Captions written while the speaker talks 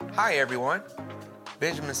Hi, everyone.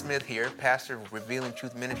 Benjamin Smith here, pastor of Revealing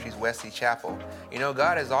Truth Ministries-Wesley Chapel. You know,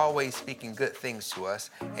 God is always speaking good things to us,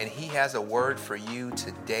 and He has a word for you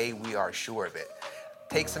today. We are sure of it.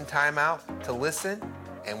 Take some time out to listen,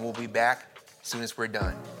 and we'll be back as soon as we're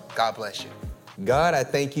done. God bless you. God, I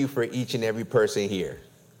thank you for each and every person here.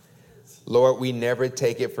 Lord, we never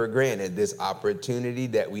take it for granted, this opportunity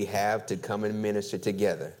that we have to come and minister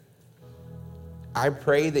together. I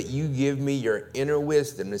pray that you give me your inner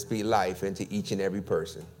wisdom to speak life into each and every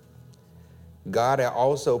person. God, I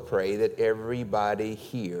also pray that everybody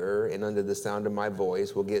here and under the sound of my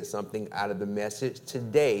voice will get something out of the message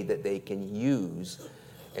today that they can use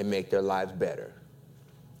and make their lives better.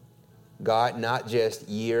 God, not just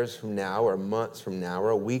years from now or months from now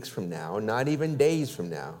or weeks from now, not even days from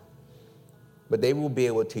now, but they will be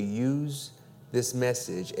able to use this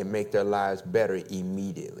message and make their lives better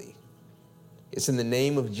immediately. It's in the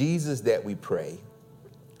name of Jesus that we pray.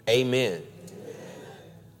 Amen.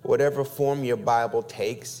 Whatever form your Bible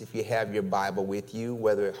takes, if you have your Bible with you,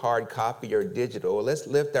 whether it's hard copy or digital, let's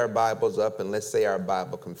lift our Bibles up and let's say our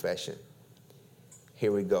Bible confession.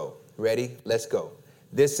 Here we go. Ready? Let's go.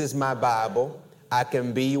 This is my Bible. I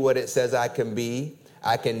can be what it says I can be.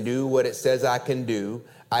 I can do what it says I can do.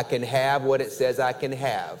 I can have what it says I can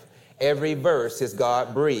have. Every verse is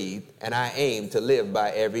God-breathed, and I aim to live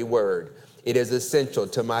by every word. It is essential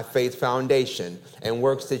to my faith foundation and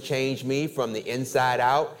works to change me from the inside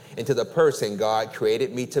out into the person God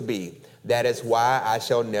created me to be. That is why I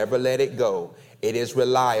shall never let it go. It is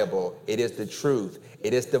reliable. It is the truth.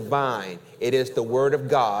 It is divine. It is the word of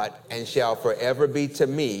God and shall forever be to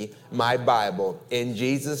me my Bible. In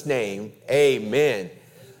Jesus' name, amen.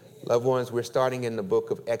 Loved ones, we're starting in the book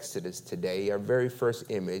of Exodus today. Our very first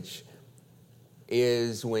image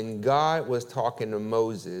is when God was talking to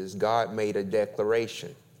Moses, God made a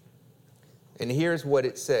declaration. And here's what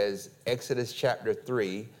it says, Exodus chapter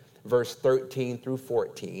 3, verse 13 through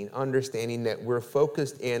 14, understanding that we're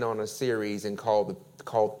focused in on a series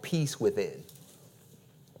called Peace Within.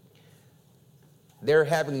 They're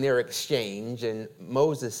having their exchange, and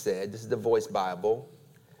Moses said, this is the Voice Bible,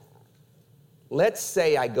 let's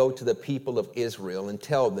say I go to the people of Israel and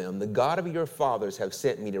tell them, the God of your fathers have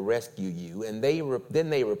sent me to rescue you. And then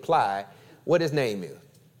they reply, what his name is.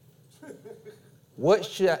 What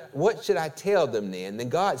should I tell them then? Then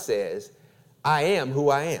God says, I am who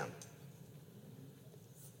I am.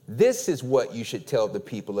 This is what you should tell the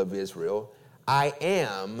people of Israel. I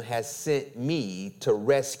am has sent me to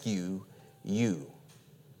rescue you.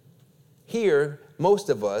 Here, most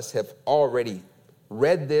of us have already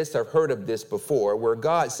read this or heard of this before, where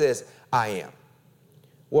God says, I am.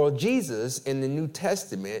 Well, Jesus in the New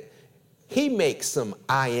Testament, he makes some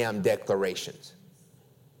I am declarations.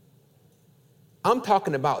 I'm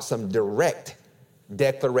talking about some direct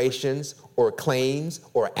declarations or claims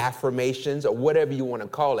or affirmations or whatever you want to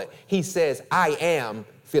call it. He says, I am,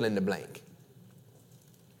 fill in the blank.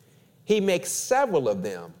 He makes several of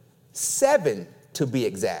them, 7 to be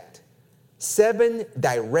exact, 7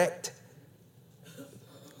 direct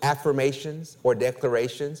affirmations or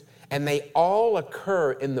declarations, and they all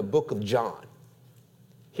occur in the book of John.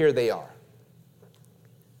 Here they are.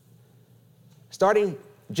 Starting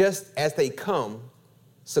just as they come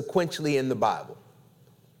sequentially in the Bible.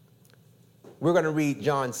 We're going to read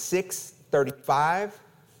John 6:35,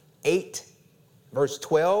 8, verse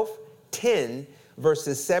 12, 10,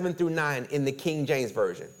 verses 7 through 9 in the King James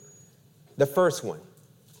Version. The first one.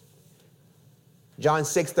 John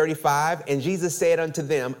 6:35, and Jesus said unto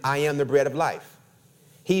them, I am the bread of life.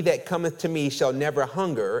 He that cometh to me shall never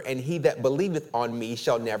hunger, and he that believeth on me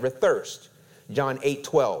shall never thirst. John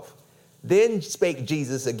 8:12. Then spake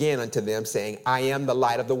Jesus again unto them, saying, I am the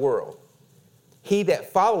light of the world. He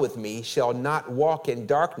that followeth me shall not walk in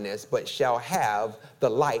darkness, but shall have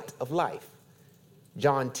the light of life.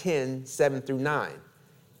 John 10:7 through 9.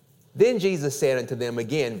 Then Jesus said unto them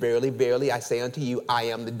again, Verily, verily, I say unto you, I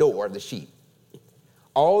am the door of the sheep.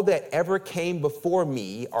 All that ever came before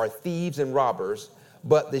me are thieves and robbers,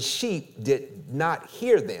 but the sheep did not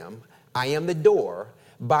hear them. I am the door.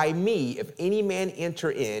 By me, if any man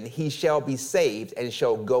enter in, he shall be saved and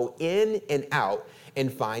shall go in and out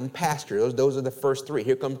and find pasture. Those are the first 3.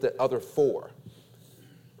 Here comes the other 4.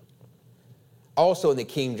 Also in the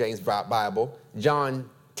King James Bible, John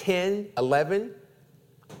 10:11,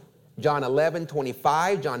 John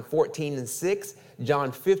 11:25, John 14:6,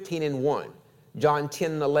 John 15:1. John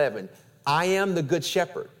 10:11, I am the good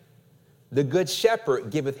shepherd. The good shepherd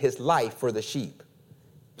giveth his life for the sheep.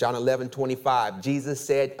 John 11:25, Jesus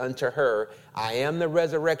said unto her, I am the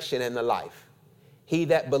resurrection and the life. He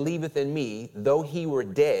that believeth in me, though he were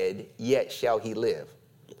dead, yet shall he live.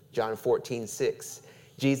 John 14:6.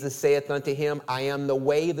 Jesus saith unto him, I am the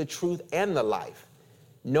way, the truth, and the life.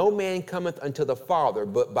 No man cometh unto the Father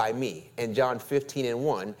but by me. And John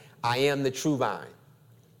 15:1, I am the true vine,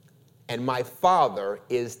 and my Father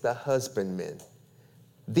is the husbandman.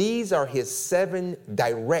 These are his 7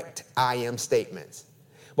 direct I am statements.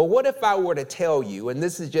 But what if I were to tell you, and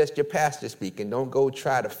this is just your pastor speaking, don't go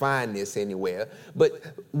try to find this anywhere, but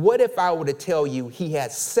what if I were to tell you he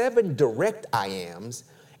has 7 direct I ams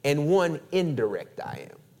and 1 indirect I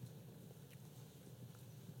am?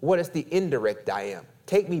 What is the indirect I am?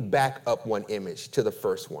 Take me back up 1 image to the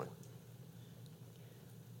first one.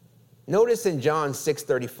 Notice in John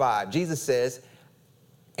 6:35, Jesus says,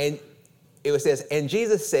 and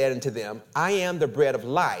Jesus said unto them, I am the bread of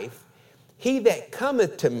life. He that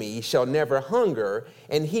cometh to me shall never hunger,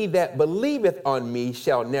 and he that believeth on me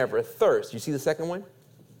shall never thirst. You see the second one?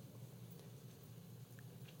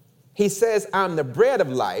 He says, I'm the bread of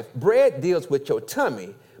life. Bread deals with your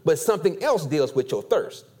tummy, but something else deals with your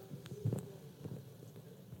thirst.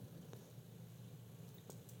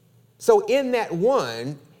 So in that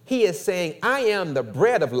one, he is saying, I am the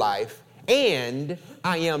bread of life and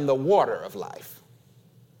I am the water of life.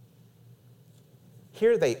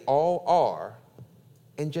 Here they all are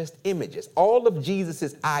in just images. All of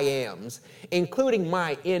Jesus's I ams, including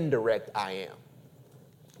my indirect I am.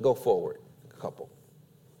 Go forward a couple.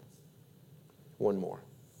 One more.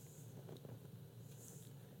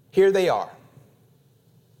 Here they are.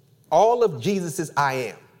 All of Jesus's I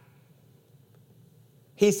am.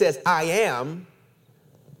 He says, I am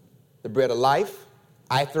the bread of life.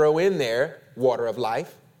 I throw in there water of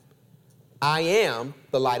life. I am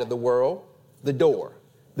the light of the world, the door,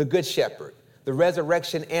 the good shepherd, the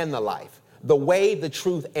resurrection and the life, the way, the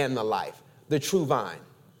truth, and the life, the true vine.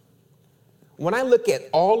 When I look at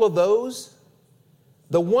all of those,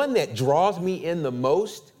 the one that draws me in the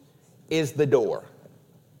most is the door,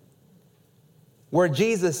 where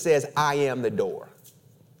Jesus says, I am the door.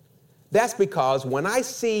 That's because when I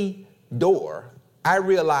see door, I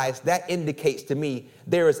realize that indicates to me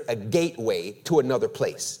there is a gateway to another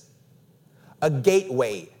place, a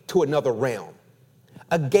gateway to another realm,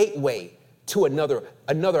 a gateway to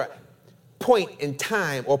another point in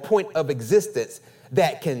time or point of existence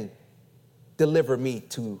that can deliver me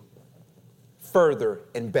to further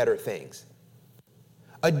and better things.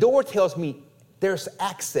 A door tells me there's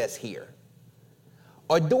access here.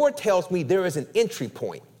 A door tells me there is an entry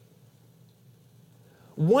point.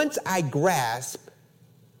 Once I grasp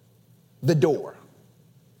the door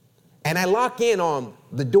and I lock in on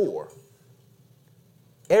the door,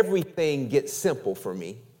 everything gets simple for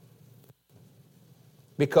me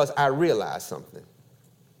because I realize something.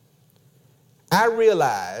 I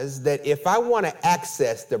realize that if I want to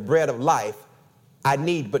access the bread of life, I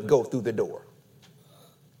need but go through the door.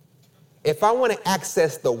 If I want to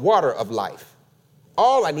access the water of life,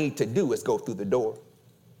 all I need to do is go through the door.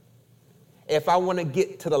 If I want to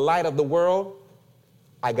get to the light of the world,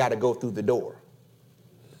 I got to go through the door.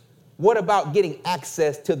 What about getting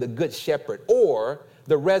access to the good shepherd or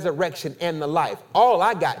the resurrection and the life? All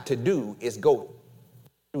I got to do is go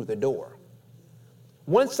through the door.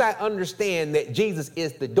 Once I understand that Jesus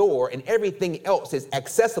is the door and everything else is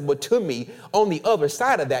accessible to me on the other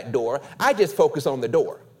side of that door, I just focus on the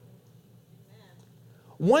door.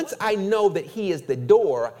 Once I know that he is the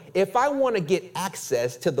door, if I want to get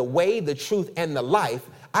access to the way, the truth, and the life,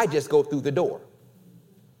 I just go through the door.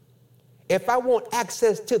 If I want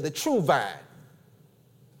access to the true vine,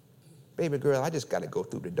 baby girl, I just got to go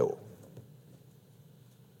through the door.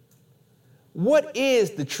 What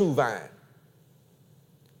is the true vine?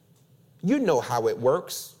 You know how it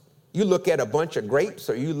works. You look at a bunch of grapes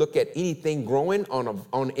or you look at anything growing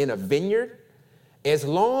in a vineyard. As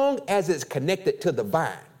long as it's connected to the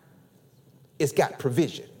vine, it's got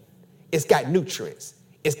provision. It's got nutrients.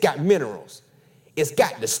 It's got minerals. It's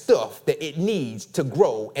got the stuff that it needs to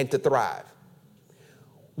grow and to thrive.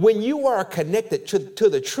 When you are connected to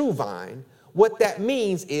the true vine, what that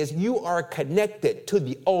means is you are connected to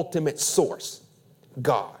the ultimate source,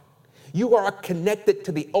 God. You are connected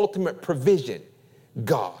to the ultimate provision,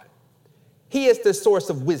 God. He is the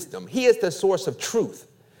source of wisdom. He is the source of truth.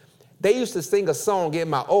 They used to sing a song in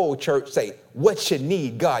my old church, say, what you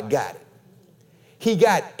need, God got it. He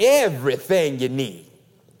got everything you need.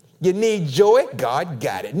 You need joy, God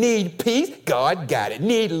got it. Need peace, God got it.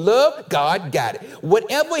 Need love, God got it.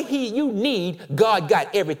 Whatever you need, God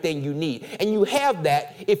got everything you need. And you have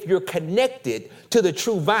that if you're connected to the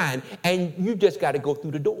true vine, and you just got to go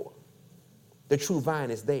through the door. The true vine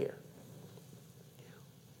is there.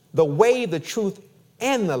 The way, the truth,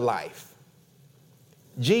 and the life.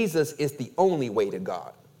 Jesus is the only way to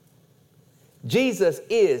God. Jesus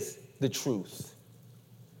is the truth.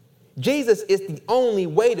 Jesus is the only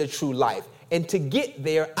way to true life. And to get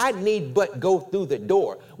there, I need but go through the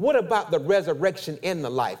door. What about the resurrection and the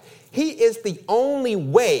life? He is the only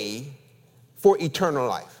way for eternal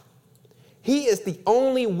life. He is the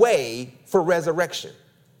only way for resurrection.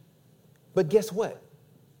 But guess what?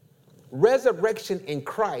 Resurrection in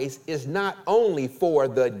Christ is not only for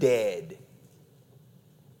the dead.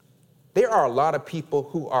 There are a lot of people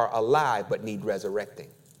who are alive but need resurrecting.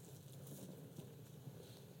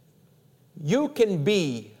 You can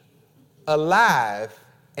be alive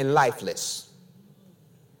and lifeless.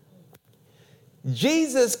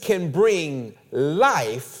 Jesus can bring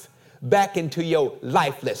life back into your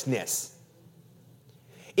lifelessness.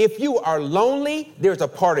 If you are lonely, there's a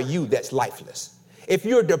part of you that's lifeless. If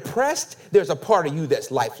you're depressed, there's a part of you that's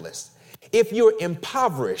lifeless. If you're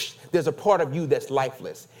impoverished, there's a part of you that's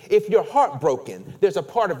lifeless. If you're heartbroken, there's a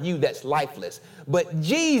part of you that's lifeless. But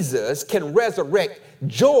Jesus can resurrect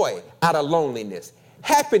joy out of loneliness,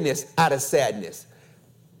 happiness out of sadness,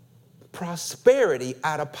 prosperity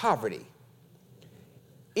out of poverty.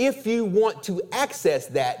 If you want to access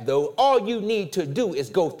that, though, all you need to do is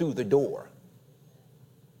go through the door.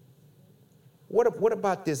 What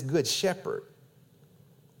about this good shepherd?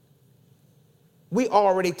 We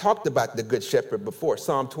already talked about the good shepherd before.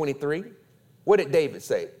 Psalm 23. What did David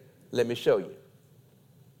say? Let me show you.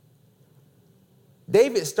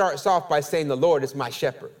 David starts off by saying, the Lord is my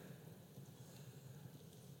shepherd.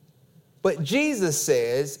 But Jesus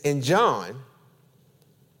says in John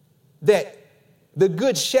that the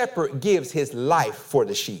good shepherd gives his life for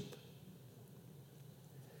the sheep.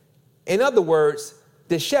 In other words,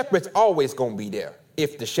 the shepherd's always going to be there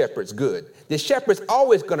if the shepherd's good. The shepherd's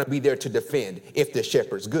always going to be there to defend if the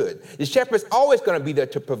shepherd's good. The shepherd's always going to be there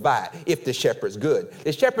to provide if the shepherd's good.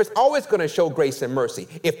 The shepherd's always going to show grace and mercy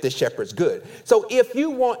if the shepherd's good. So if you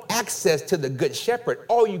want access to the good shepherd,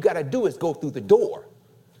 all you got to do is go through the door.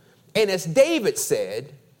 And as David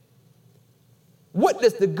said, what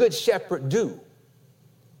does the good shepherd do?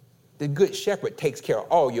 The good shepherd takes care of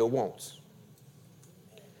all your wants.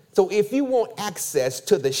 So if you want access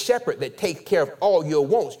to the shepherd that takes care of all your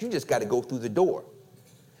wants, you just got to go through the door.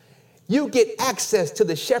 You get access to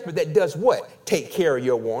the shepherd that does what? Take care of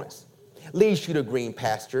your wants, leads you to green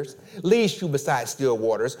pastures, leads you beside still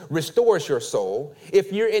waters, restores your soul.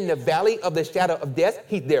 If you're in the valley of the shadow of death,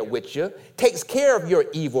 he's there with you, takes care of your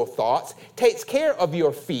evil thoughts, takes care of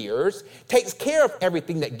your fears, takes care of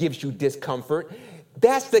everything that gives you discomfort.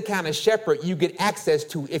 That's the kind of shepherd you get access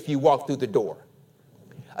to if you walk through the door.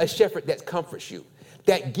 A shepherd that comforts you,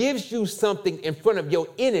 that gives you something in front of your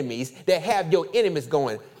enemies, that have your enemies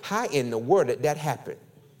going, how in the world did that happen?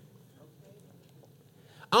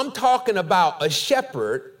 I'm talking about a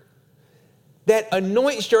shepherd that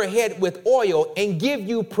anoints your head with oil and give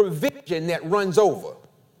you provision that runs over,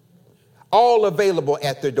 all available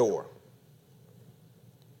at the door.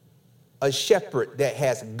 A shepherd that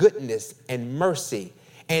has goodness and mercy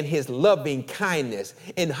and his loving kindness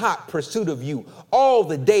in hot pursuit of you all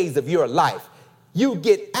the days of your life. You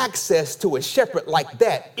get access to a shepherd like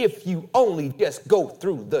that if you only just go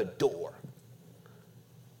through the door.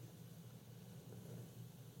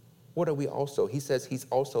 What are we also? He says he's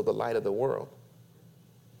also the light of the world.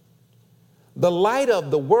 The light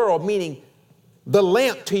of the world, meaning the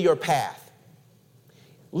lamp to your path,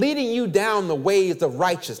 leading you down the ways of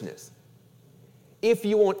righteousness. If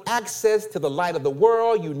you want access to the light of the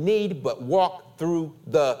world, you need but walk through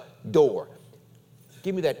the door.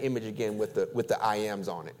 Give me that image again with the I ams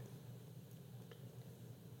on it.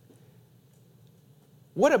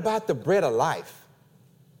 What about the bread of life?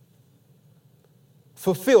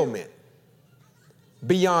 Fulfillment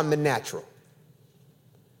beyond the natural.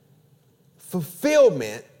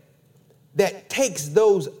 Fulfillment that takes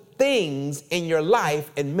those things in your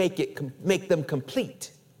life and make them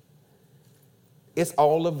complete. It's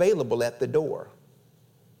all available at the door.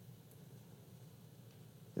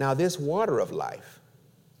 Now, this water of life,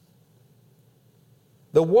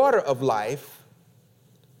 the water of life,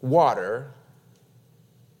 water,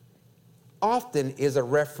 often is a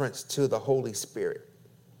reference to the Holy Spirit,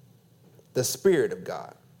 the Spirit of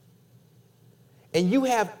God. And you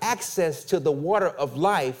have access to the water of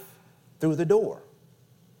life through the door.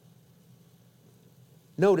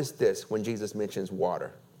 Notice this when Jesus mentions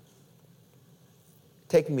water.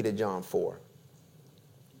 Take me to John 4.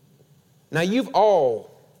 Now, you've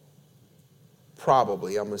all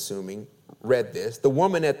probably, I'm assuming, read this. The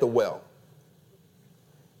woman at the well.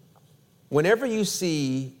 Whenever you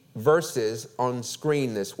see verses on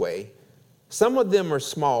screen this way, some of them are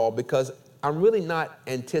small because I'm really not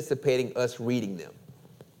anticipating us reading them.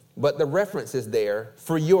 but the reference is there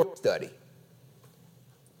for your study.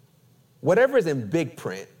 Whatever is in big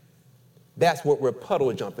print, that's what we're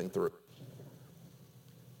puddle jumping through.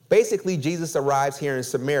 Basically, Jesus arrives here in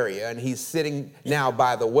Samaria, and he's sitting now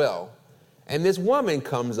by the well. And this woman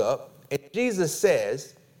comes up, and Jesus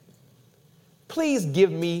says, please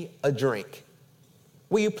give me a drink.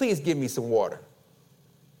 Will you please give me some water?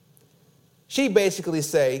 She basically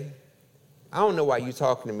say, I don't know why you're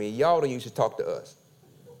talking to me. Y'all don't usually talk to us.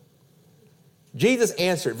 Jesus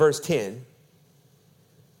answered, verse 10,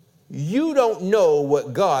 you don't know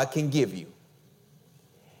what God can give you.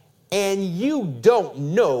 And you don't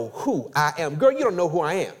know who I am. Girl, you don't know who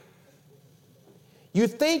I am. You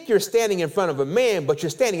think you're standing in front of a man, but you're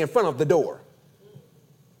standing in front of the door.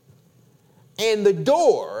 And the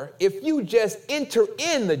door, if you just enter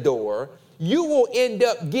in the door, you will end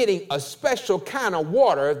up getting a special kind of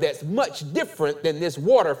water that's much different than this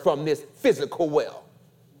water from this physical well.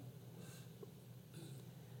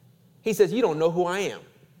 He says, you don't know who I am.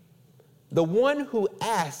 The one who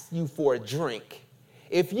asked you for a drink,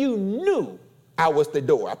 if you knew I was the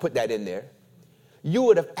door, I put that in there, you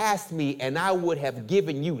would have asked me and I would have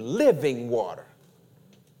given you living water.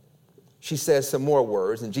 She says some more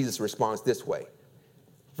words and Jesus responds this way.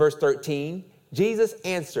 Verse 13, Jesus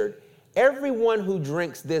answered, everyone who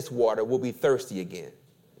drinks this water will be thirsty again.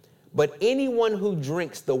 But anyone who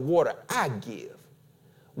drinks the water I give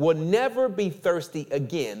will never be thirsty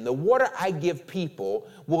again. The water I give people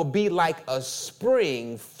will be like a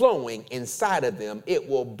spring flowing inside of them. It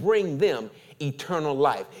will bring them eternal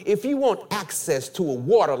life. If you want access to a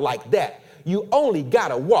water like that, you only got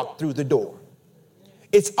to walk through the door.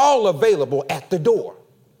 It's all available at the door.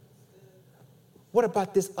 What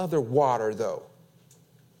about this other water, though?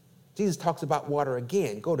 Jesus talks about water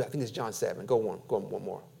again. Go to, I think it's John 7. Go one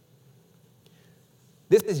more.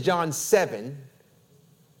 This is John 7.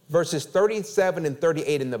 Verses 37 and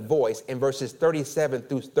 38 in the Voice, and verses 37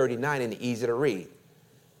 through 39 in the Easy to Read.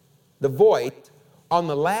 The Voice, on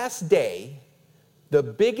the last day, the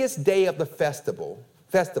biggest day of the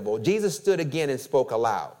festival, Jesus stood again and spoke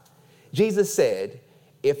aloud. Jesus said,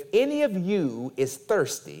 if any of you is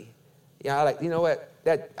thirsty, you know what?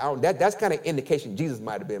 That's kind of indication Jesus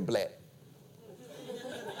might have been black.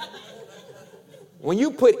 When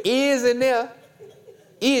you put is in there,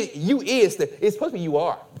 it's supposed to be you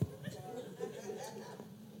are.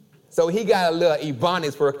 So he got a little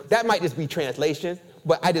ebonics for, that might just be translation,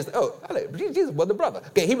 but Jesus was the brother.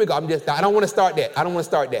 Okay, here we go. I don't want to start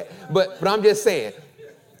that. But I'm just saying,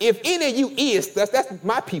 if any of you is, that's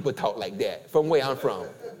my people talk like that from where I'm from.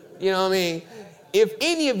 You know what I mean? If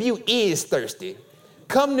any of you is thirsty,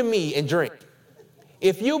 come to me and drink.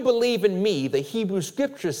 If you believe in me, the Hebrew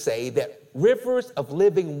scriptures say that rivers of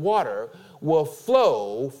living water will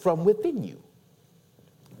flow from within you.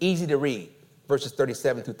 Easy to read. Verses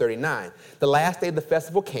 37 through 39. The last day of the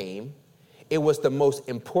festival came. It was the most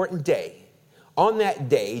important day. On that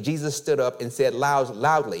day, Jesus stood up and said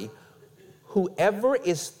loudly, whoever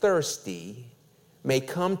is thirsty may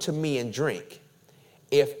come to me and drink.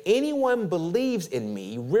 If anyone believes in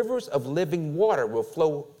me, rivers of living water will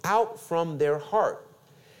flow out from their heart.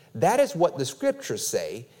 That is what the scriptures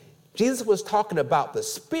say. Jesus was talking about the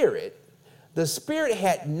Spirit. The Spirit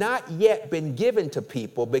had not yet been given to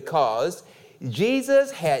people because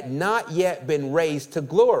Jesus had not yet been raised to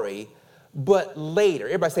glory, but later,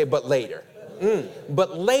 everybody say, but later.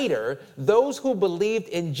 But later, those who believed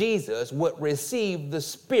in Jesus would receive the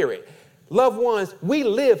Spirit. Loved ones, we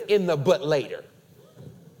live in the but later.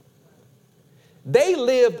 They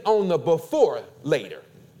lived on the before later.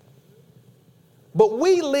 But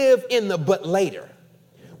we live in the but later.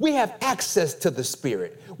 We have access to the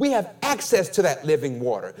Spirit. We have access to that living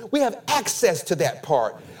water. We have access to that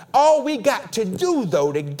part. All we got to do,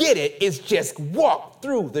 though, to get it is just walk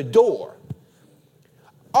through the door.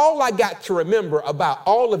 All I got to remember about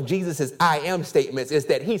all of Jesus's I am statements is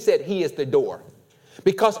that he said he is the door.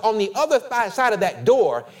 Because on the other side of that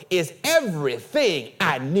door is everything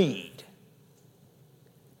I need.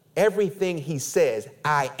 Everything he says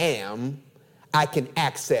I am, I can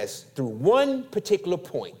access through one particular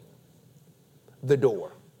point, the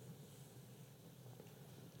door.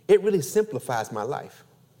 It really simplifies my life.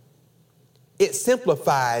 It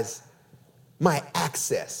simplifies my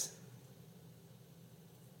access.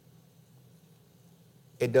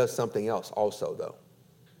 It does something else also, though.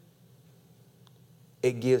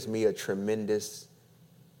 It gives me a tremendous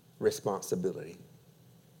responsibility.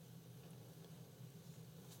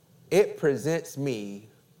 It presents me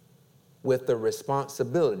with the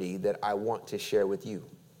responsibility that I want to share with you.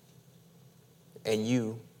 And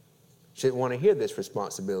you should want to hear this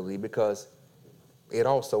responsibility because it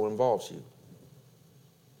also involves you.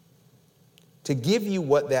 To give you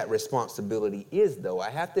what that responsibility is, though, I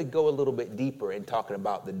have to go a little bit deeper in talking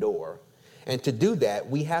about the door. And to do that,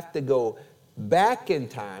 we have to go back in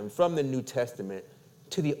time from the New Testament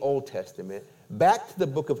to the Old Testament, back to the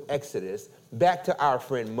book of Exodus, back to our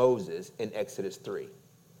friend Moses in Exodus 3.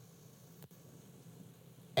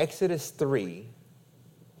 Exodus 3,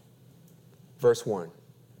 verse 1.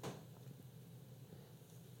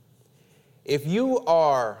 If you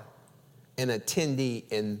are an attendee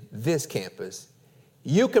in this campus,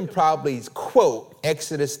 you can probably quote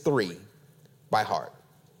Exodus 3 by heart.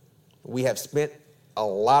 We have spent a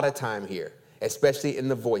lot of time here, especially in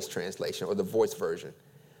the voice translation or the voice version.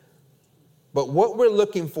 But what we're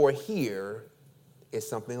looking for here is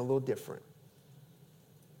something a little different.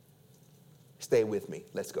 Stay with me.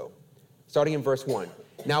 Let's go. Starting in verse 1.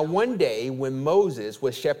 Now one day when Moses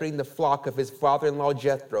was shepherding the flock of his father-in-law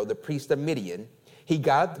Jethro, the priest of Midian, he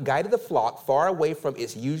guided the flock far away from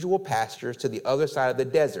its usual pastures to the other side of the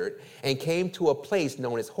desert and came to a place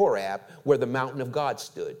known as Horeb, where the mountain of God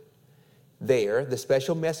stood. There, the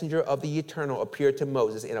special messenger of the Eternal appeared to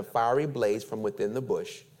Moses in a fiery blaze from within the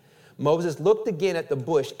bush. Moses looked again at the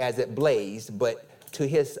bush as it blazed, but to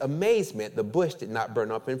his amazement, the bush did not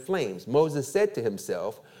burn up in flames. Moses said to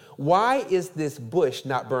himself, "Why is this bush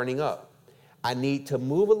not burning up? I need to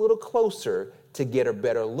move a little closer to get a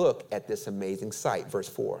better look at this amazing sight." Verse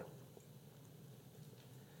 4.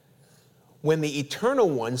 When the Eternal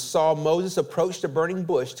One saw Moses approach the burning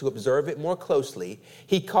bush to observe it more closely,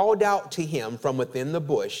 he called out to him from within the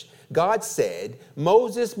bush. God said,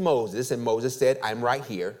 "Moses, Moses," and Moses said, "I'm right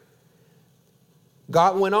here."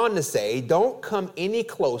 God went on to say, "Don't come any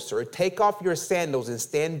closer. Take off your sandals and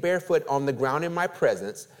stand barefoot on the ground in my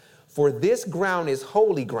presence, for this ground is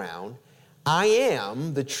holy ground. I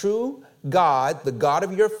am the true God, the God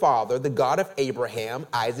of your father, the God of Abraham,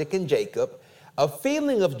 Isaac, and Jacob." A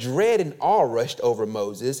feeling of dread and awe rushed over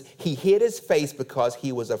Moses. He hid his face because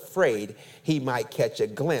he was afraid he might catch a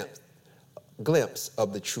glimpse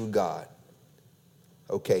of the true God.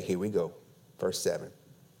 Okay, here we go. Verse 7.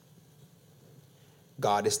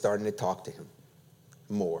 God is starting to talk to him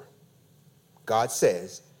more. God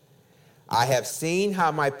says, "I have seen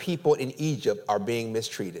how my people in Egypt are being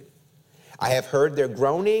mistreated. I have heard their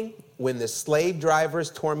groaning when the slave drivers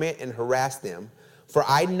torment and harass them, for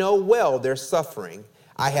I know well their suffering.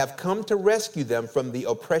 I have come to rescue them from the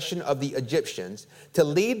oppression of the Egyptians, to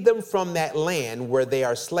lead them from that land where they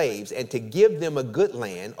are slaves, and to give them a good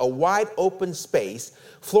land, a wide open space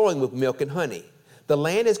flowing with milk and honey. The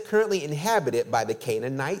land is currently inhabited by the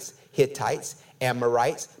Canaanites, Hittites,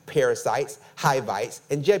 Amorites, Perizzites, Hivites,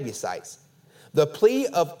 and Jebusites. The plea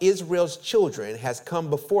of Israel's children has come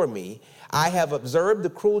before me. I have observed the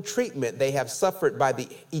cruel treatment they have suffered by the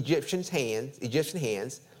Egyptian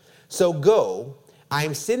hands. So go, I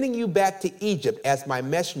am sending you back to Egypt as my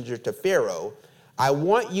messenger to Pharaoh. I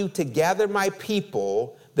want you to gather my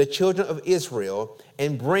people, the children of Israel,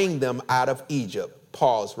 and bring them out of Egypt."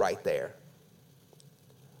 Pause right there.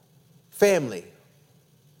 Family,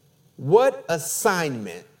 what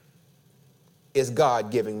assignment is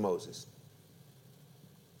God giving Moses?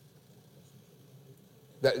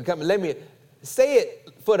 Let me say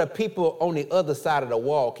it for the people on the other side of the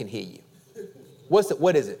wall can hear you.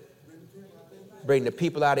 What is it? Bring the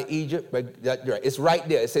people out of Egypt. It's right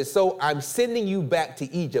there. It says, "So I'm sending you back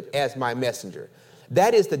to Egypt as my messenger."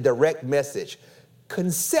 That is the direct message.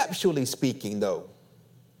 Conceptually speaking, though,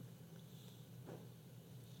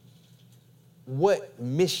 what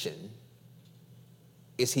mission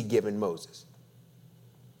is he giving Moses?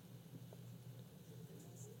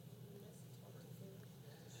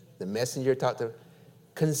 The messenger talked to him.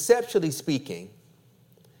 Conceptually speaking,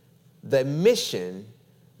 the mission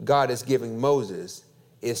God is giving Moses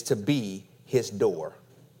is to be his door.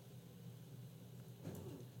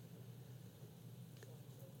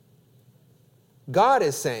 God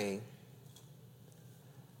is saying,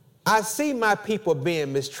 "I see my people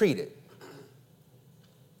being mistreated.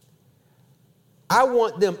 I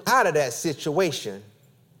want them out of that situation,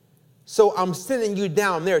 so I'm sending you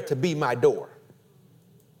down there to be my door.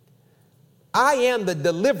 I am the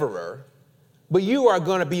deliverer, but you are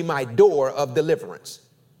going to be my door of deliverance.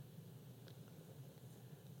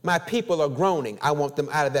 My people are groaning. I want them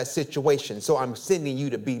out of that situation, so I'm sending you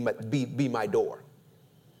to be my door.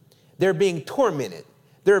 They're being tormented.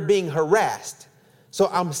 They're being harassed, so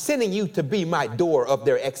I'm sending you to be my door of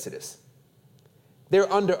their exodus.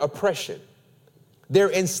 They're under oppression. They're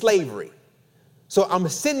in slavery, so I'm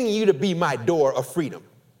sending you to be my door of freedom.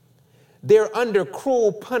 They're under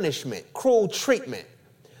cruel punishment, cruel treatment.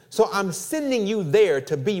 So I'm sending you there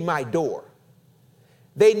to be my door.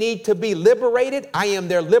 They need to be liberated. I am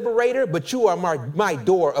their liberator, but you are my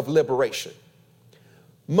door of liberation.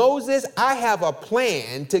 Moses, I have a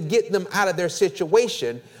plan to get them out of their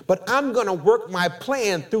situation, but I'm going to work my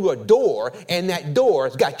plan through a door, and that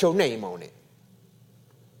door's got your name on it.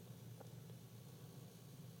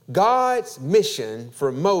 God's mission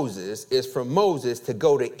for Moses is for Moses to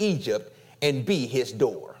go to Egypt and be his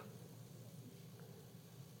door.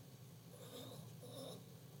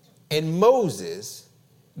 And Moses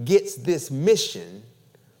gets this mission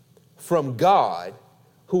from God,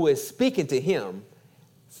 who is speaking to him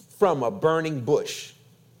from a burning bush.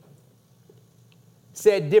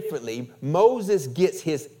 Said differently, Moses gets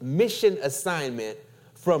his mission assignment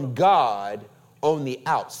from God on the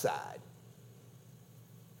outside.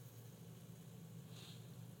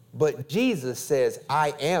 But Jesus says,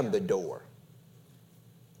 I am the door.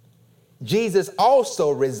 Jesus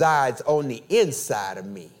also resides on the inside of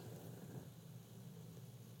me.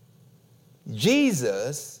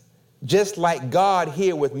 Jesus, just like God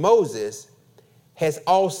here with Moses, has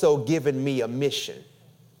also given me a mission.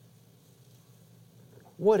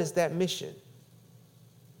 What is that mission?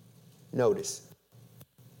 Notice.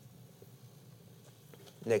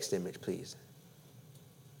 Next image, please.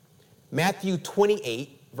 Matthew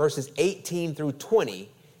 28, verses 18 through 20,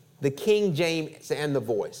 the King James and the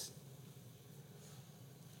Voice.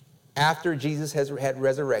 After Jesus had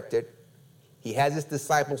resurrected, he has his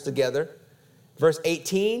disciples together. Verse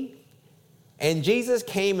 18, and Jesus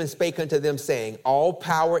came and spake unto them, saying, all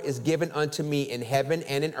power is given unto me in heaven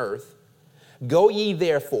and in earth. Go ye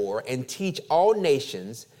therefore and teach all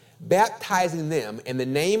nations, baptizing them in the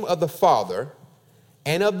name of the Father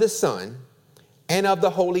and of the Son and of the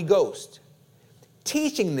Holy Ghost,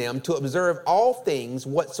 teaching them to observe all things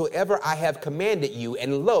whatsoever I have commanded you.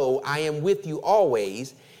 And lo, I am with you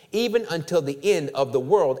always, even until the end of the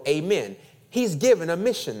world. Amen. He's given a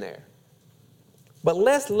mission there. But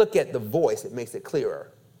let's look at the voice. It makes it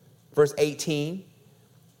clearer. Verse 18,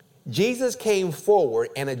 Jesus came forward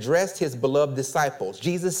and addressed his beloved disciples.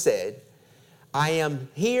 Jesus said, I am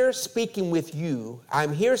here speaking with you.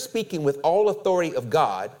 I'm here speaking with all authority of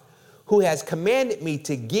God, who has commanded me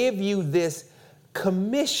to give you this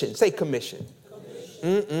commission. Say commission.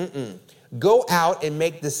 Go out and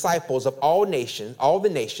make disciples of all the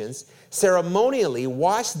nations, ceremonially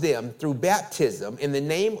wash them through baptism in the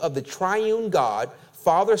name of the triune God,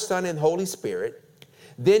 Father, Son, and Holy Spirit.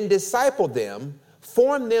 Then disciple them,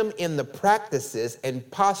 form them in the practices and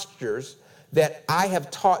postures that I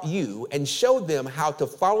have taught you, and show them how to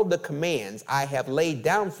follow the commands I have laid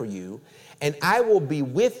down for you. And I will be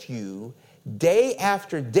with you day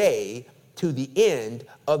after day to the end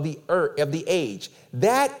of the earth, of the age.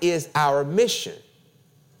 That is our mission.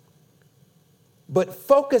 But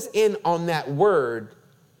focus in on that word,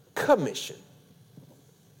 commission.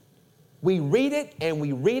 We read it and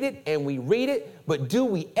we read it and we read it, but do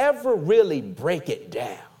we ever really break it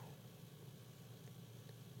down?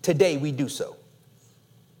 Today we do so.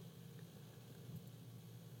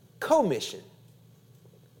 Commission.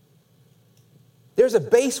 There's a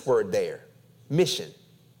base word there, mission,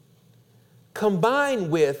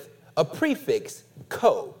 combined with a prefix,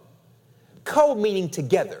 co. Co meaning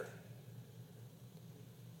together.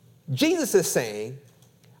 Jesus is saying,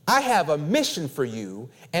 I have a mission for you,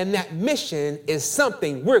 and that mission is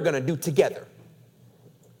something we're going to do together.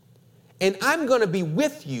 And I'm going to be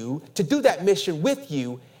with you to do that mission with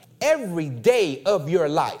you every day of your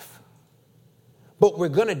life. But we're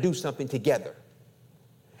going to do something together.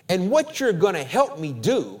 And what you're going to help me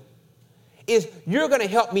do is you're going to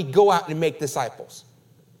help me go out and make disciples.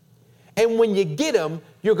 And when you get them,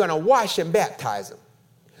 you're going to wash and baptize them.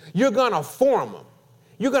 You're going to form them.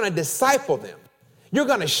 You're going to disciple them. You're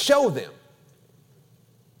going to show them.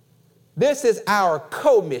 This is our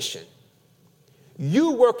co-mission.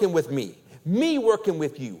 You working with me working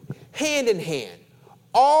with you, hand in hand,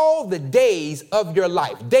 all the days of your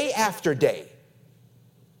life, day after day.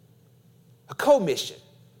 A co-mission.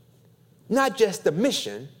 Not just a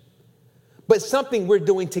mission, but something we're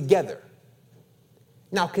doing together.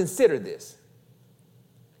 Now consider this.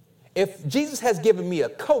 If Jesus has given me a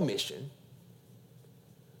co-mission,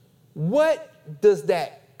 what does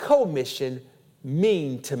that co-mission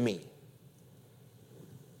mean to me?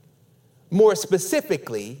 More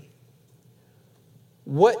specifically,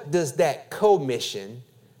 what does that co-mission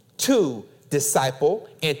to disciple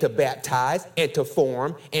and to baptize and to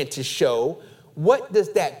form and to show, what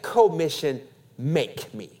does that co-mission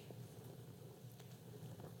make me?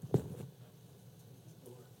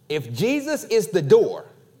 If Jesus is the door,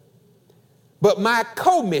 but my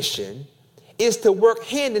co-mission is to work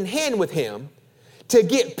hand in hand with him to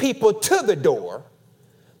get people to the door,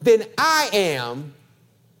 then I am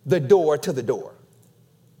the door to the door.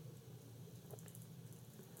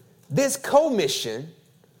 This commission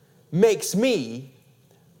makes me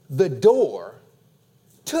the door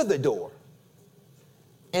to the door.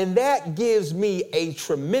 And that gives me a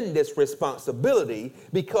tremendous responsibility,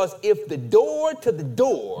 because if the door to the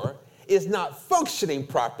door is not functioning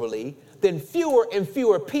properly, then fewer and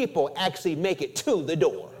fewer people actually make it to the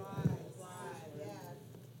door.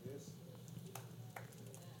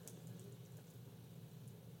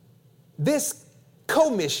 This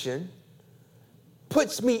commission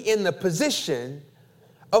puts me in the position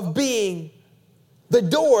of being the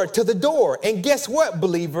door to the door. And guess what,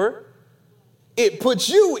 believer? It puts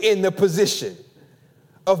you in the position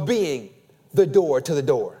of being the door to the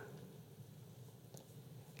door.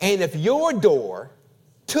 And if your door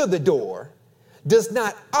to the door does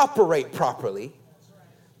not operate properly,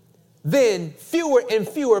 then fewer and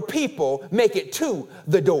fewer people make it to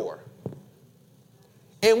the door.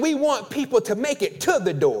 And we want people to make it to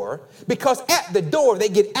the door, because at the door they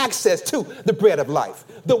get access to the bread of life,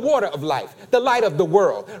 the water of life, the light of the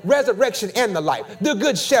world, resurrection and the life, the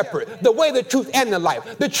good shepherd, the way, the truth, and the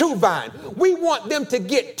life, the true vine. We want them to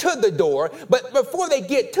get to the door, but before they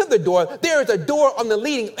get to the door, there is a door on the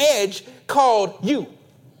leading edge called you,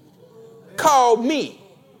 called me.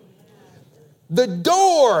 The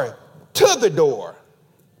door to the door.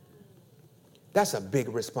 That's a big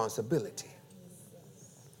responsibility.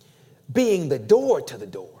 Being the door to the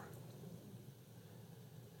door.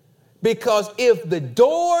 Because if the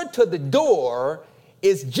door to the door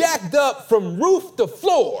is jacked up from roof to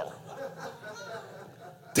floor,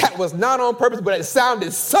 that was not on purpose, but it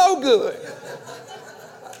sounded so good.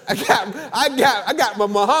 I got my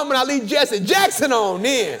Muhammad Ali Jesse Jackson on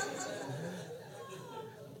then.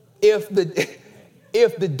 If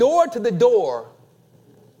the door to the door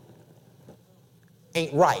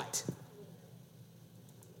ain't right,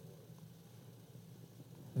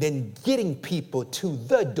 then getting people to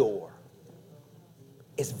the door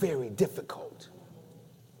is very difficult.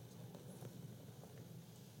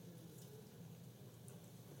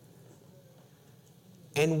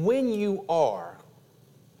 And when you are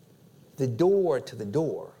the door to the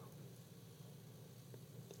door,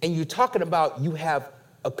 and you're talking about you have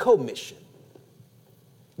a commission,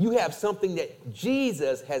 you have something that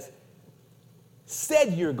Jesus has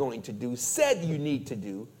said you're going to do, said you need to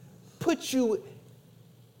do,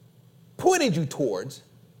 pointed you towards,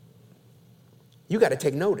 you got to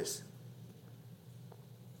take notice.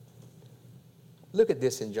 Look at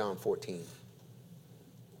this in John 14.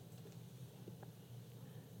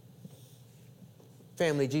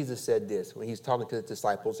 Family, Jesus said this when he's talking to the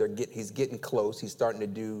disciples. He's getting close. He's starting to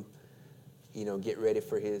do, get ready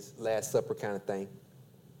for his Last Supper kind of thing.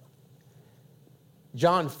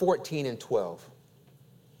 John 14:12.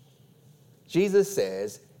 Jesus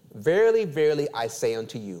says, "Verily, verily, I say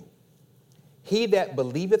unto you, he that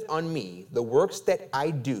believeth on me, the works that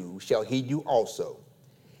I do shall he do also.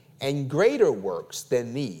 And greater works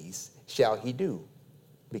than these shall he do,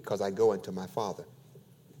 because I go unto my Father."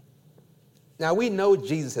 Now we know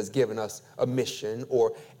Jesus has given us a mission,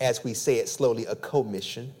 or as we say it slowly, a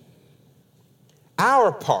commission.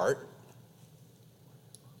 Our part,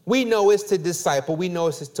 we know, is to disciple. We know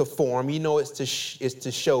it's to form. We know it's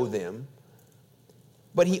to show them.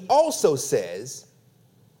 But he also says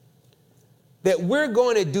that we're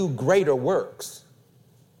going to do greater works.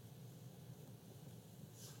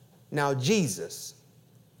 Now, Jesus,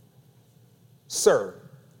 sir,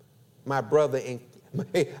 my brother in,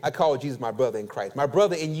 I call Jesus my brother in Christ, my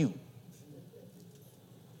brother in you.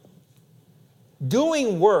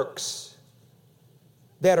 Doing works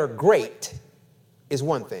that are great is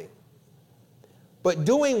one thing. But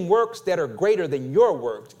doing works that are greater than your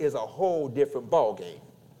works is a whole different ballgame.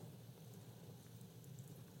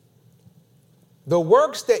 The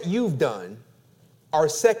works that you've done are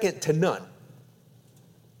second to none.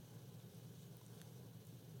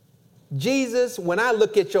 Jesus, when I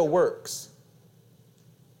look at your works,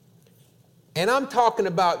 and I'm talking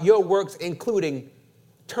about your works including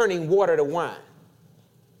turning water to wine,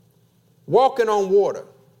 walking on water,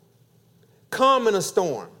 calming a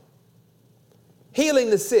storm, healing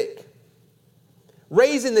the sick,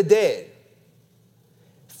 raising the dead,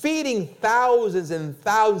 feeding thousands and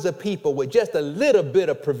thousands of people with just a little bit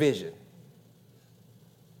of provision.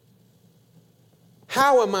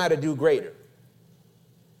 How am I to do greater?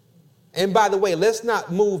 And by the way, let's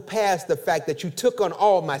not move past the fact that you took on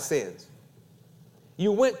all my sins.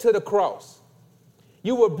 You went to the cross.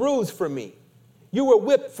 You were bruised for me. You were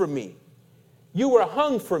whipped for me. You were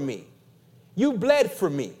hung for me. You bled for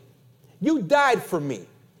me. You died for me.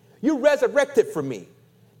 You resurrected for me.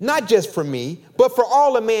 Not just for me, but for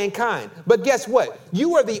all of mankind. But guess what?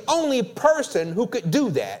 You are the only person who could do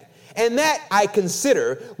that. And that I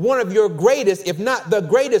consider one of your greatest, if not the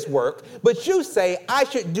greatest work. But you say I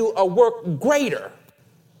should do a work greater.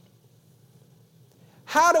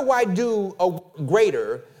 How do I do a work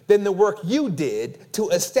greater than the work you did to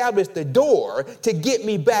establish the door to get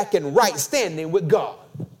me back in right standing with God?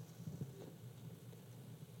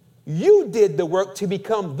 You did the work to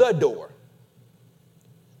become the door.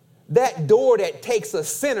 That door that takes a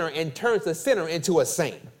sinner and turns a sinner into a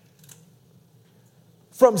saint.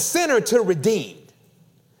 From sinner to redeemed.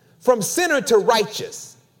 From sinner to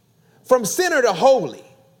righteous. From sinner to holy.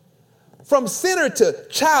 From sinner to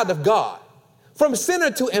child of God. From sinner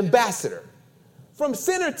to ambassador. From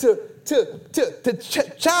sinner to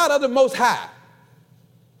child of the Most High.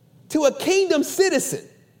 To a kingdom citizen.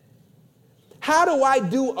 How do I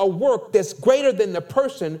do a work that's greater than the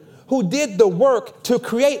person who did the work to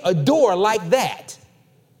create a door like that?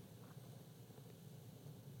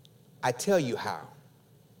 I tell you how.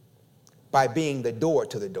 By being the door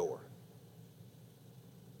to the door.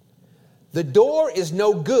 The door is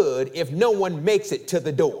no good if no one makes it to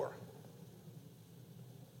the door.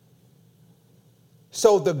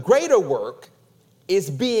 So the greater work is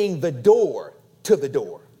being the door to the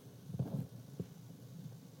door.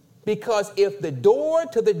 Because if the door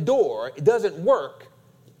to the door doesn't work,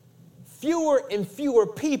 fewer and fewer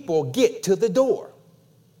people get to the door.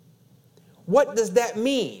 What does that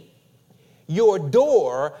mean? Your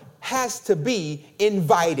door has to be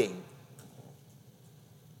inviting.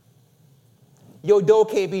 Your door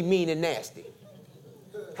can't be mean and nasty.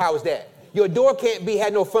 How is that? Your door can't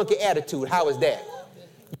have no funky attitude. How is that?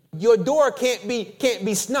 Your door can't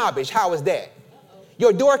be snobbish. How is that?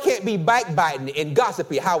 Your door can't be backbiting and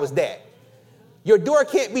gossipy. How is that? Your door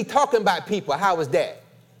can't be talking about people. How is that?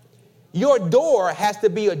 Your door has to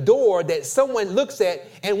be a door that someone looks at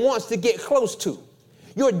and wants to get close to.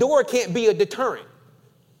 Your door can't be a deterrent.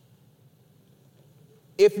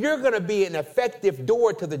 If you're going to be an effective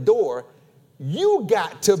door to the door, you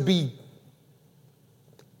got to be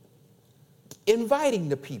inviting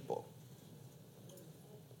the people.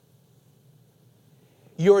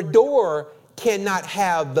 Your door cannot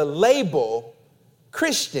have the label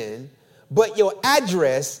Christian, but your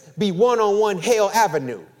address be 101 Hale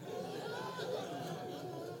Avenue.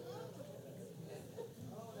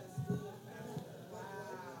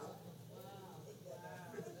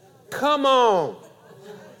 Come on.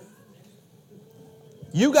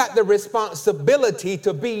 You got the responsibility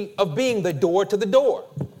of being the door to the door.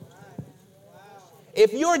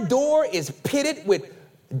 If your door is pitted with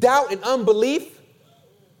doubt and unbelief,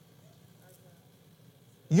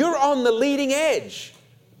 you're on the leading edge.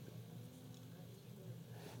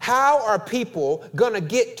 How are people going to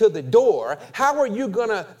get to the door? How are you going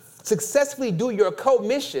to successfully do your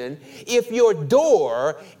commission if your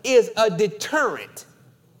door is a deterrent?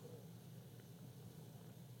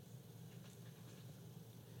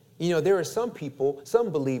 You know, there are some people,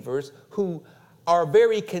 some believers who are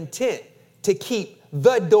very content to keep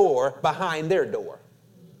the door behind their door.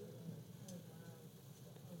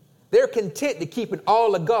 They're content to keeping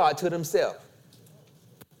all of God to themselves.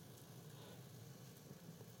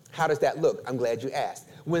 How does that look? I'm glad you asked.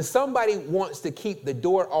 When somebody wants to keep the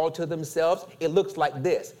door all to themselves, it looks like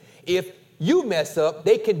this. If you mess up,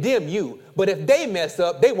 they condemn you. But if they mess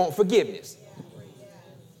up, they want forgiveness.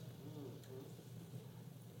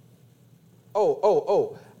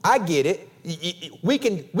 Oh, I get it. We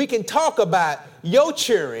can talk about your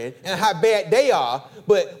children and how bad they are,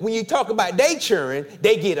 but when you talk about their children,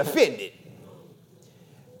 they get offended.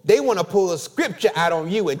 They want to pull a scripture out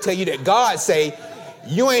on you and tell you that God say,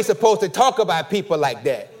 you ain't supposed to talk about people like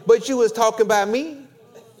that. But you was talking about me.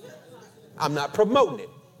 I'm not promoting it.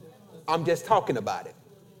 I'm just talking about it.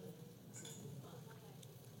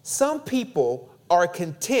 Some people are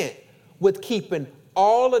content with keeping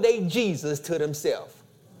all of their Jesus to themselves.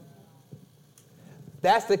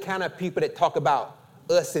 That's the kind of people that talk about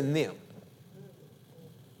us and them.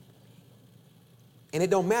 And it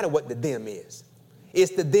don't matter what the them is.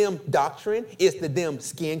 It's the them doctrine. It's the them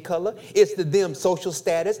skin color. It's the them social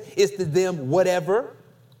status. It's the them whatever.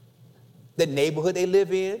 The neighborhood they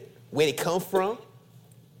live in, where they come from,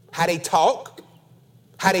 how they talk,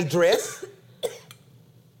 how they dress.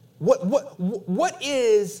 What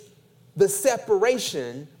is the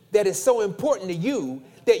separation that is so important to you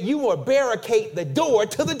that you will barricade the door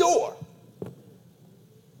to the door?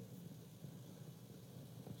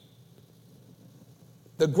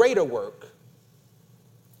 The greater work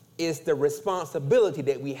is the responsibility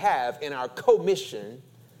that we have in our commission,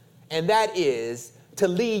 and that is to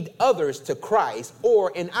lead others to Christ,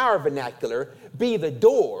 or in our vernacular, be the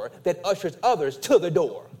door that ushers others to the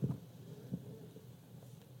door.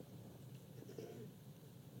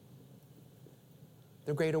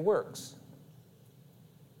 The greater works.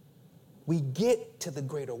 We get to the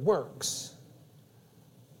greater works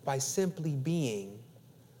by simply being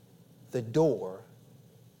the door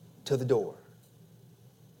to the door.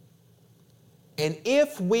 And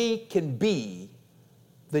if we can be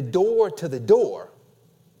the door to the door,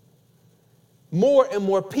 more and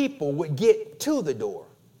more people would get to the door.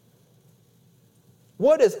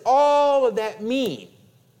 What does all of that mean?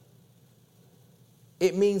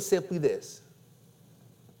 It means simply this.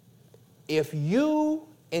 If you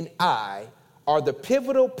and I are the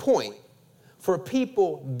pivotal point for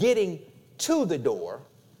people getting to the door,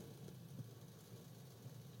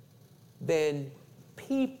 then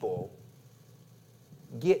people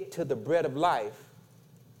get to the bread of life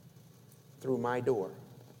through my door.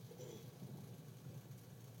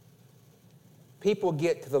 People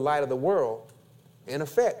get to the light of the world, in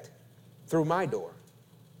effect, through my door.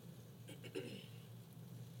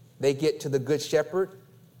 They get to the Good Shepherd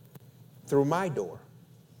through my door.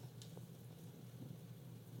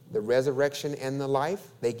 The resurrection and the life,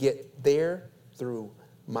 they get there through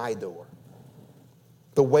my door.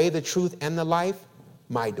 The way, the truth, and the life,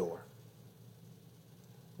 my door.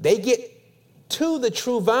 They get to the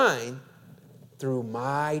true vine through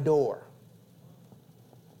my door.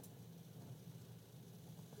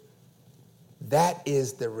 That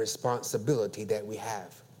is the responsibility that we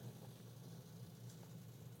have.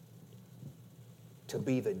 To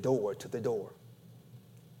be the door to the door.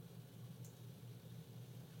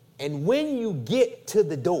 And when you get to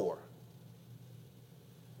the door,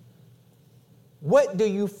 what do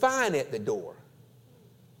you find at the door?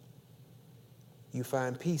 You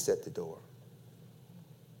find peace at the door.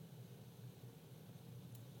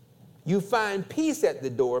 You find peace at the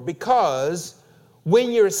door because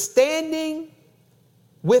when you're standing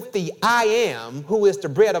with the I am, who is the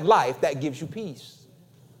bread of life, that gives you peace.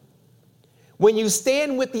 When you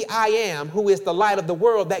stand with the I am, who is the light of the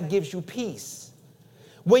world, that gives you peace.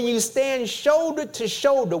 When you stand shoulder to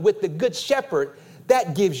shoulder with the Good Shepherd,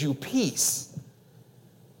 that gives you peace.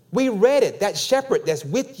 We read it, that shepherd that's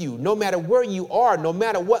with you, no matter where you are, no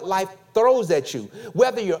matter what life throws at you,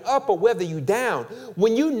 whether you're up or whether you're down.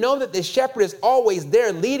 When you know that the shepherd is always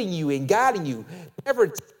there leading you and guiding you,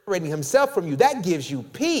 never separating himself from you, that gives you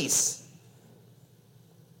peace.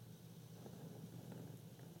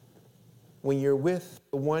 When you're with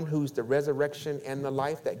the one who's the resurrection and the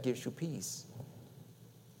life, that gives you peace.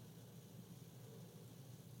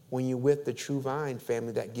 When you're with the true vine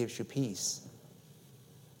family, that gives you peace.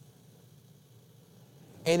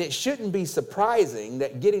 And it shouldn't be surprising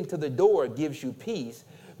that getting to the door gives you peace,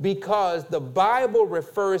 because the Bible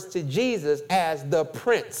refers to Jesus as the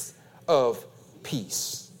Prince of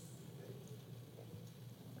Peace.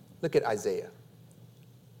 Look at Isaiah.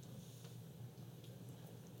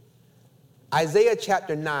 Isaiah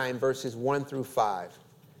chapter 9, verses 1 through 5.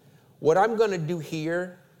 What I'm going to do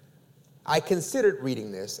here, I considered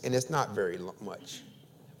reading this, and it's not very much.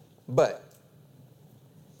 But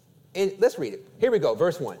let's read it. Here we go,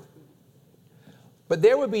 verse 1. But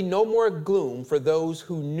there would be no more gloom for those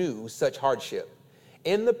who knew such hardship.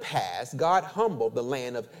 In the past, God humbled the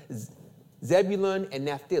land of Zebulun and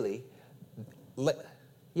Naphtali.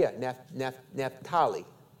 Naphtali.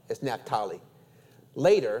 It's Naphtali.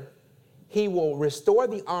 Later, he will restore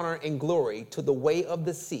the honor and glory to the way of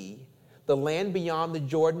the sea, the land beyond the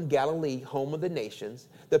Jordan, Galilee, home of the nations.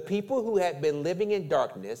 The people who had been living in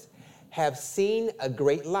darkness have seen a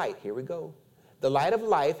great light. Here we go. The light of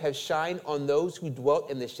life has shined on those who dwelt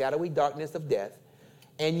in the shadowy darkness of death,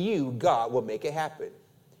 and you, God, will make it happen.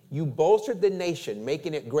 You bolstered the nation,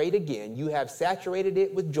 making it great again. You have saturated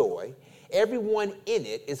it with joy. Everyone in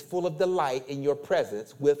it is full of delight in your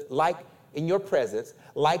presence,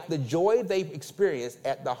 like the joy they've experienced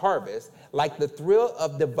at the harvest, like the thrill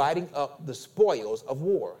of dividing up the spoils of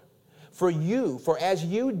war. For as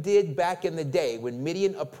you did back in the day when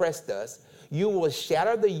Midian oppressed us, you will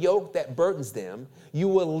shatter the yoke that burdens them. You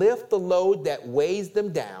will lift the load that weighs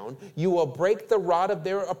them down. You will break the rod of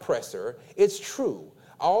their oppressor. It's true.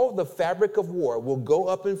 All the fabric of war will go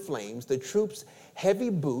up in flames. The troops' heavy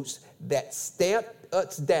boots that stamp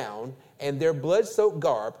us down and their blood-soaked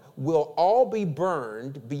garb will all be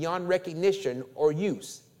burned beyond recognition or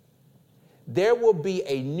use. There will be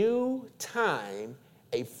a new time,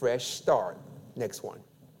 a fresh start. Next one.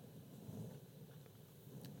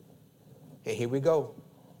 And here we go.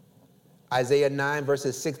 Isaiah 9,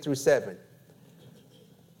 verses 6 through 7.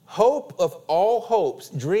 hope of all hopes,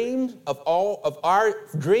 dream of our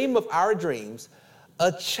dreams,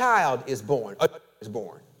 a child is born.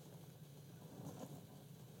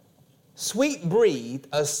 Sweet breathed,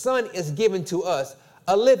 a son is given to us,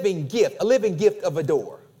 a living gift of a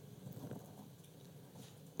door.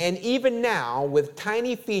 And even now, with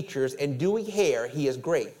tiny features and dewy hair, he is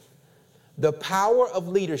great. The power of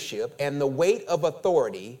leadership and the weight of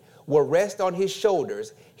authority will rest on his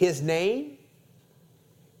shoulders. His name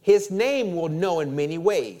will know in many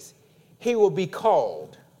ways. He will be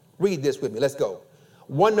called, read this with me, let's go.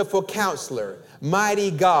 Wonderful Counselor, Mighty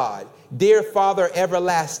God, Dear Father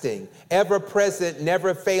everlasting, ever present,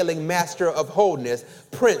 never failing, Master of wholeness,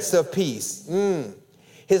 Prince of Peace.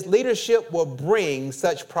 His leadership will bring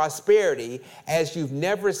such prosperity as you've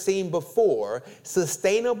never seen before,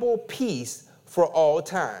 sustainable peace for all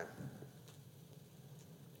time.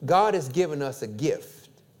 God has given us a gift,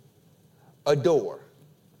 a door.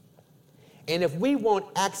 And if we want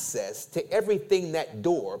access to everything that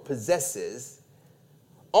door possesses,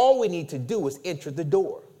 all we need to do is enter the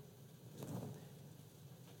door.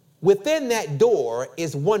 Within that door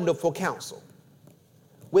is wonderful counsel.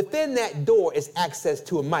 Within that door is access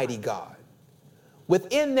to a mighty God.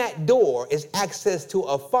 Within that door is access to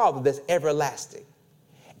a Father that's everlasting,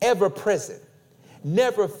 ever present,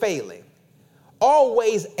 never failing,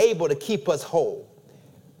 always able to keep us whole.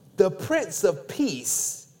 The Prince of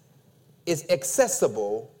Peace is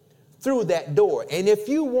accessible through that door. And if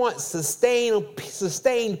you want sustained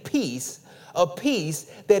peace, a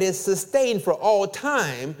peace that is sustained for all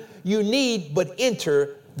time, you need but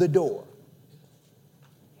enter the door.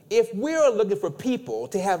 If we're looking for people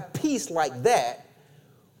to have peace like that,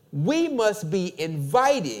 we must be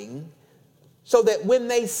inviting so that when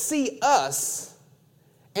they see us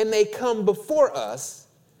and they come before us,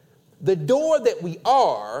 the door that we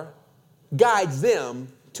are guides them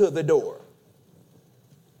to the door.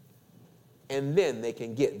 And then they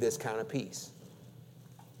can get this kind of peace.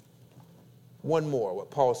 One more,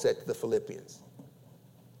 what Paul said to the Philippians.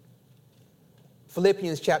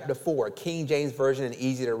 Philippians chapter 4, King James Version, and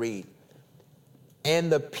easy to read.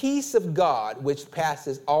 And the peace of God, which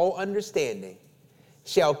passes all understanding,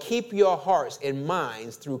 shall keep your hearts and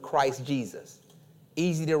minds through Christ Jesus.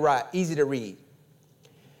 Easy to read.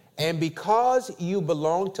 And because you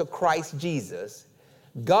belong to Christ Jesus,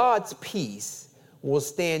 God's peace will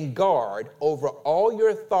stand guard over all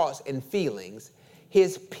your thoughts and feelings.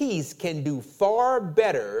 His peace can do far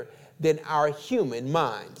better than our human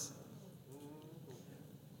minds.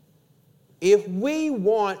 If we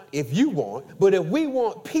want people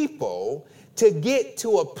to get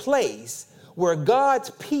to a place where God's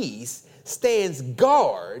peace stands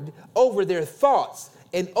guard over their thoughts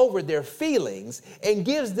and over their feelings and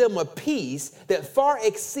gives them a peace that far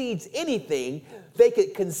exceeds anything they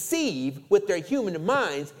could conceive with their human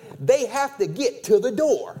minds, they have to get to the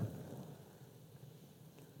door.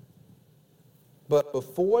 But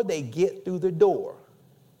before they get through the door,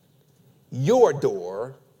 your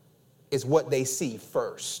door is what they see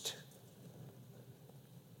first.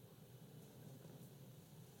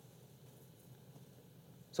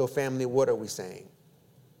 So family, what are we saying?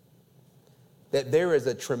 That there is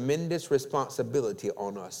a tremendous responsibility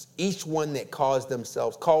on us. Each one that calls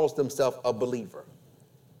themselves a believer.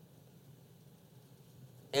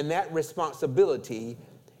 And that responsibility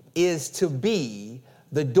is to be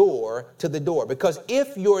the door to the door. Because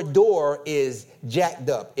if your door is jacked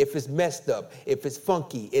up, if it's messed up, if it's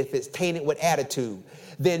funky, if it's tainted with attitude,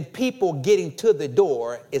 then people getting to the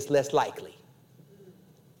door is less likely.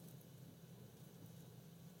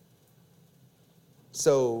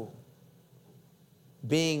 So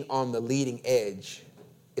being on the leading edge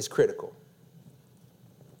is critical.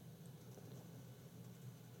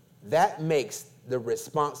 That makes the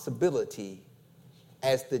responsibility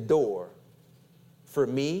as the door, for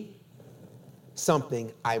me,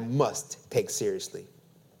 something I must take seriously.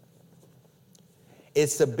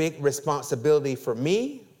 It's a big responsibility for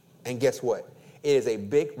me, and guess what? It is a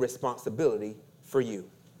big responsibility for you.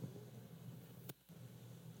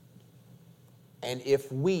 And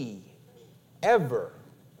if we ever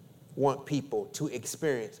want people to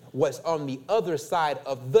experience what's on the other side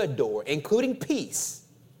of the door, including peace,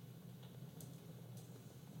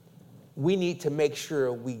 we need to make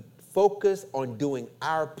sure we focus on doing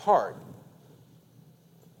our part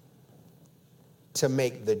to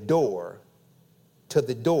make the door to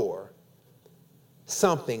the door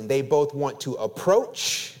something they both want to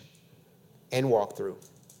approach and walk through.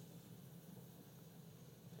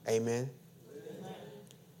 Amen. Amen.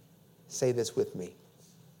 Say this with me.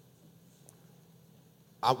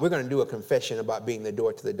 We're going to do a confession about being the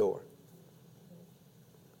door to the door.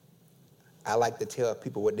 I like to tell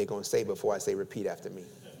people what they're going to say before I say repeat after me.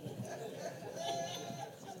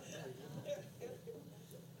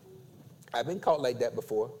 I've been caught like that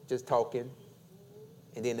before, just talking.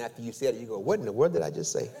 And then after you said it, you go, what in the world did I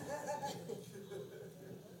just say?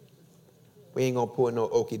 We ain't going to pull no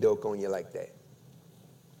okey doke on you like that.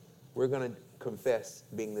 We're going to confess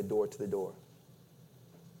being the door to the door.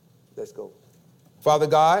 Let's go. Father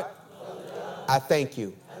God, I thank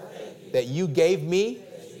you that you gave me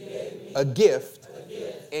a gift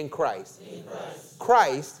in Christ.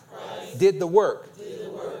 Christ did the work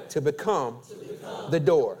to become the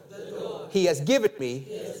door. He has given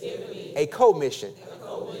me a commission,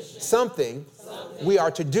 something we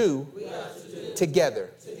are to do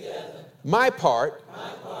together. My part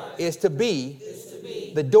is to be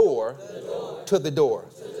the door to the door.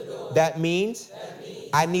 That means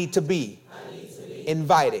I need to be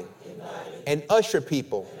inviting and usher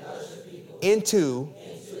people into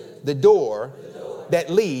the door that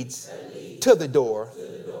leads to the door,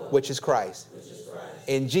 which is Christ.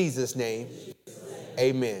 In Jesus' name,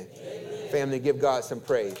 amen. Family, give God some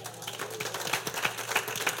praise.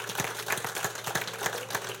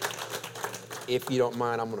 If you don't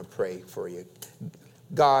mind, I'm going to pray for you.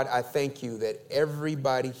 God, I thank you that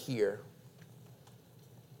everybody here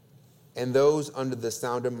and those under the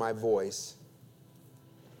sound of my voice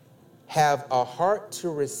have a heart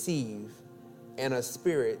to receive and a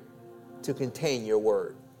spirit to contain your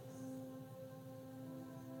word.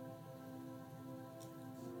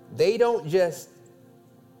 They don't just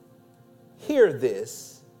hear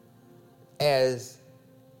this as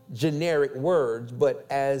generic words, but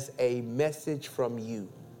as a message from you.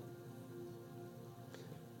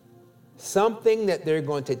 Something that they're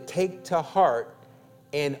going to take to heart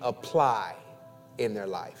and apply in their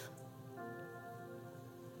life.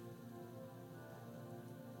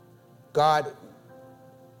 God,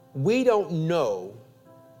 we don't know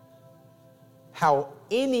how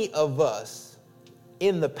any of us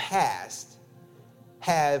in the past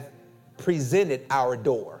have presented our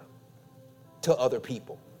door to other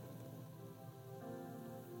people.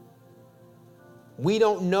 We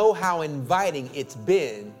don't know how inviting it's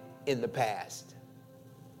been in the past.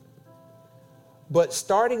 But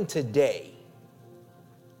starting today,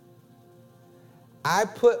 I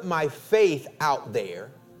put my faith out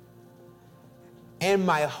there, and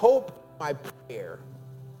my hope, my prayer,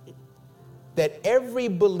 that every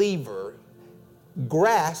believer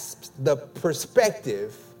grasps the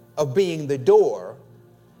perspective of being the door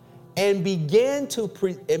and begins to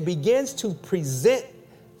present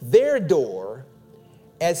their door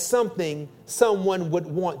as something someone would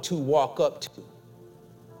want to walk up to.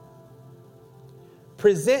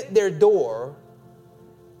 Present their door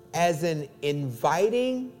as an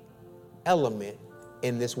inviting element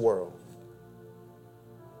in this world.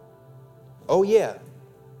 Oh yeah,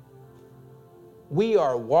 we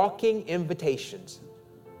are walking invitations.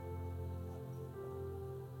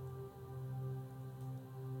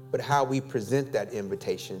 But how we present that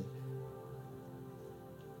invitation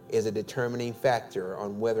is a determining factor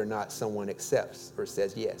on whether or not someone accepts or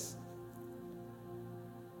says yes.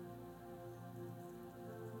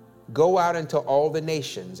 Go out into all the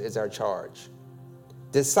nations is our charge.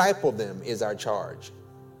 Disciple them is our charge.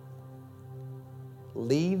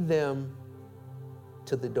 Lead them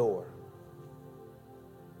to the door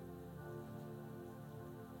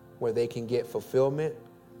where they can get fulfillment,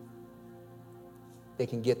 they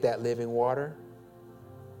can get that living water,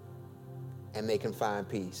 and they can find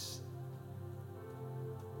peace.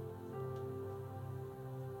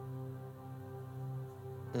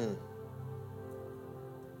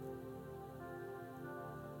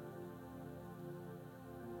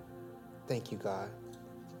 Thank you, God.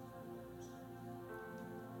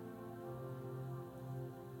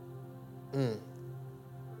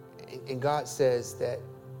 And God says that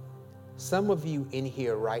some of you in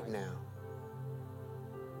here right now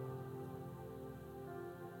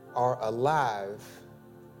are alive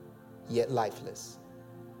yet lifeless.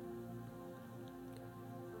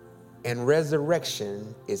 And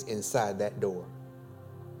resurrection is inside that door.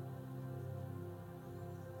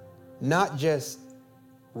 Not just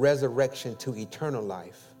resurrection to eternal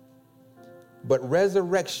life, but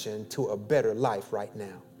resurrection to a better life right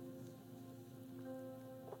now.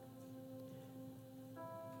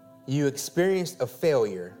 You experienced a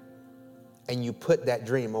failure and you put that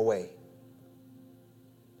dream away.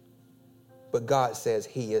 But God says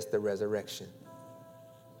He is the resurrection.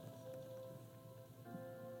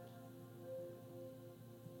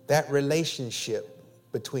 That relationship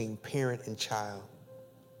between parent and child,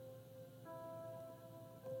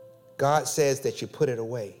 God says that you put it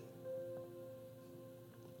away.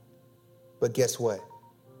 But guess what?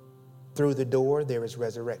 Through the door, there is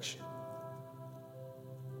resurrection.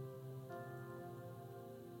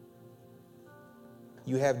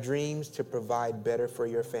 You have dreams to provide better for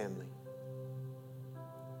your family.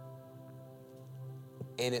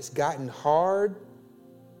 And it's gotten hard,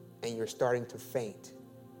 and you're starting to faint.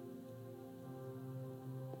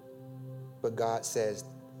 But God says,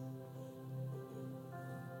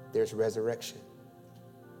 there's resurrection.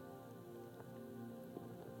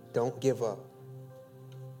 Don't give up.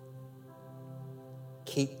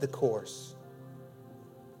 Keep the course.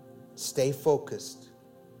 Stay focused.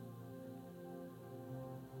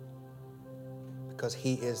 Because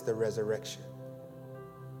He is the resurrection.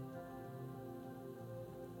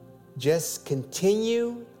 Just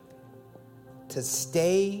continue to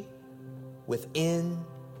stay within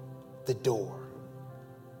the door.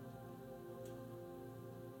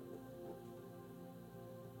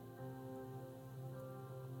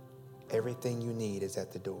 Everything you need is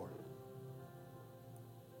at the door.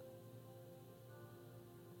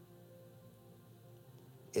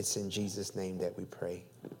 It's in Jesus' name that we pray.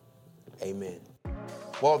 Amen.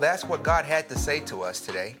 Well, that's what God had to say to us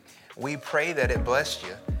today. We pray that it blessed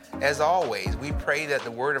you. As always, we pray that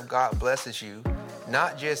the Word of God blesses you,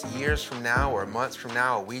 not just years from now or months from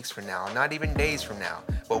now or weeks from now, not even days from now,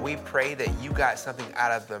 but we pray that you got something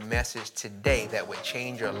out of the message today that would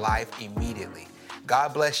change your life immediately.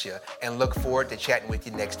 God bless you, and look forward to chatting with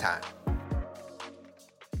you next time.